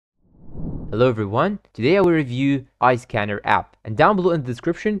Hello everyone, today I will review IScanner app, and down below in the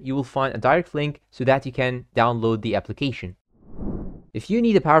description you will find a direct link so that you can download the application. If you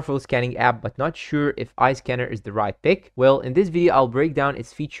need a powerful scanning app but not sure if IScanner is the right pick, well, in this video I'll break down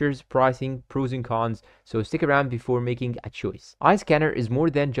its features, pricing, pros and cons, so stick around before making a choice. IScanner is more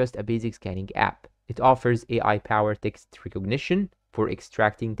than just a basic scanning app. It offers AI-powered text recognition for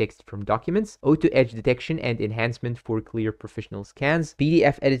extracting text from documents, auto-edge detection and enhancement for clear professional scans,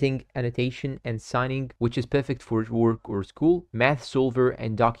 PDF editing, annotation, and signing, which is perfect for work or school, math solver,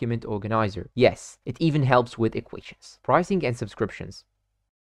 and document organizer. Yes, it even helps with equations. Pricing and subscriptions.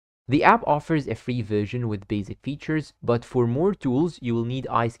 The app offers a free version with basic features, but for more tools, you will need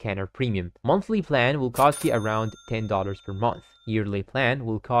IScanner Premium. Monthly plan will cost you around $10 per month. Yearly plan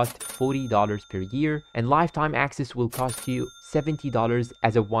will cost $40 per year, and lifetime access will cost you $70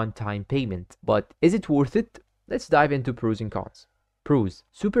 as a one-time payment. But is it worth it? Let's dive into pros and cons. Pros: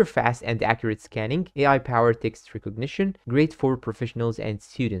 super fast and accurate scanning, AI-powered text recognition, great for professionals and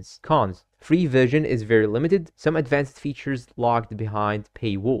students. Cons: free version is very limited, some advanced features locked behind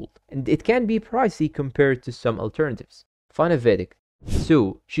paywall, and it can be pricey compared to some alternatives. Final verdict.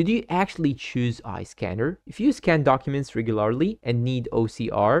 So, should you actually choose IScanner? If you scan documents regularly and need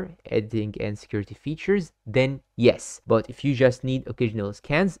OCR, editing and security features, then yes. But if you just need occasional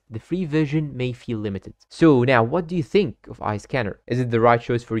scans, the free version may feel limited. So now, what do you think of IScanner? Is it the right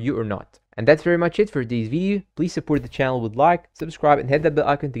choice for you or not? And that's very much it for today's video. Please support the channel with like, subscribe, and hit that bell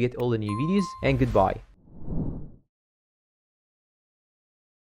icon to get all the new videos, and goodbye.